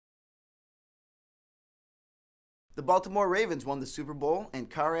The Baltimore Ravens won the Super Bowl and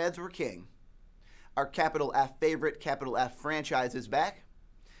car ads were king. Our capital F favorite, capital F franchise is back.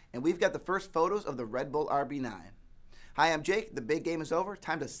 And we've got the first photos of the Red Bull RB9. Hi, I'm Jake. The big game is over.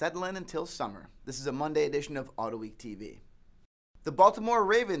 Time to settle in until summer. This is a Monday edition of Autoweek TV. The Baltimore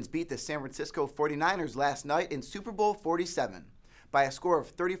Ravens beat the San Francisco 49ers last night in Super Bowl XLVII by a score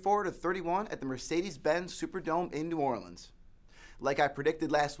of 34-31 at the Mercedes-Benz Superdome in New Orleans. Like I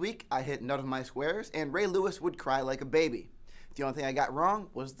predicted last week, I hit none of my squares, and Ray Lewis would cry like a baby. The only thing I got wrong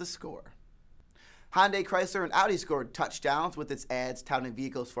was the score. Hyundai, Chrysler, and Audi scored touchdowns with its ads touting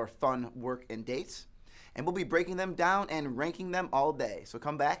vehicles for fun, work, and dates. And we'll be breaking them down and ranking them all day, so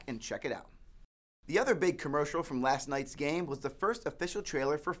come back and check it out. The other big commercial from last night's game was the first official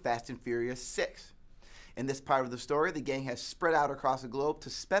trailer for Fast and Furious 6. In this part of the story, the gang has spread out across the globe to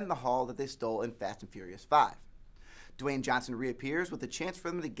spend the haul that they stole in Fast and Furious 5. Dwayne Johnson reappears with a chance for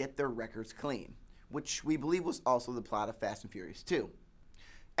them to get their records clean, which we believe was also the plot of Fast and Furious 2.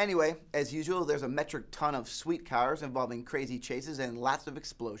 Anyway, as usual, there's a metric ton of sweet cars involving crazy chases and lots of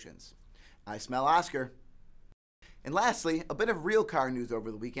explosions. I smell Oscar. And lastly, a bit of real car news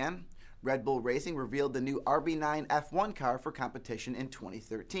over the weekend. Red Bull Racing revealed the new RB9 F1 car for competition in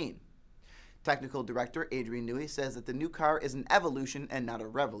 2013. Technical director Adrian Newey says that the new car is an evolution and not a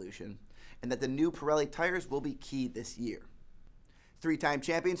revolution, and that the new Pirelli tires will be key this year. Three-time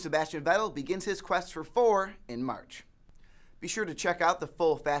champion Sebastian Vettel begins his quest for 4 in March. Be sure to check out the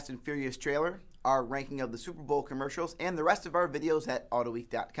full Fast and Furious trailer, our ranking of the Super Bowl commercials, and the rest of our videos at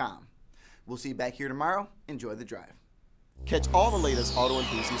Autoweek.com. We'll see you back here tomorrow. Enjoy the drive. Catch all the latest auto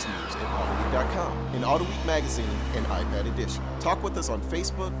enthusiast news at Autoweek.com, in Autoweek Magazine and iPad edition. Talk with us on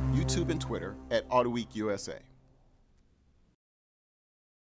Facebook, YouTube, and Twitter at Autoweek USA.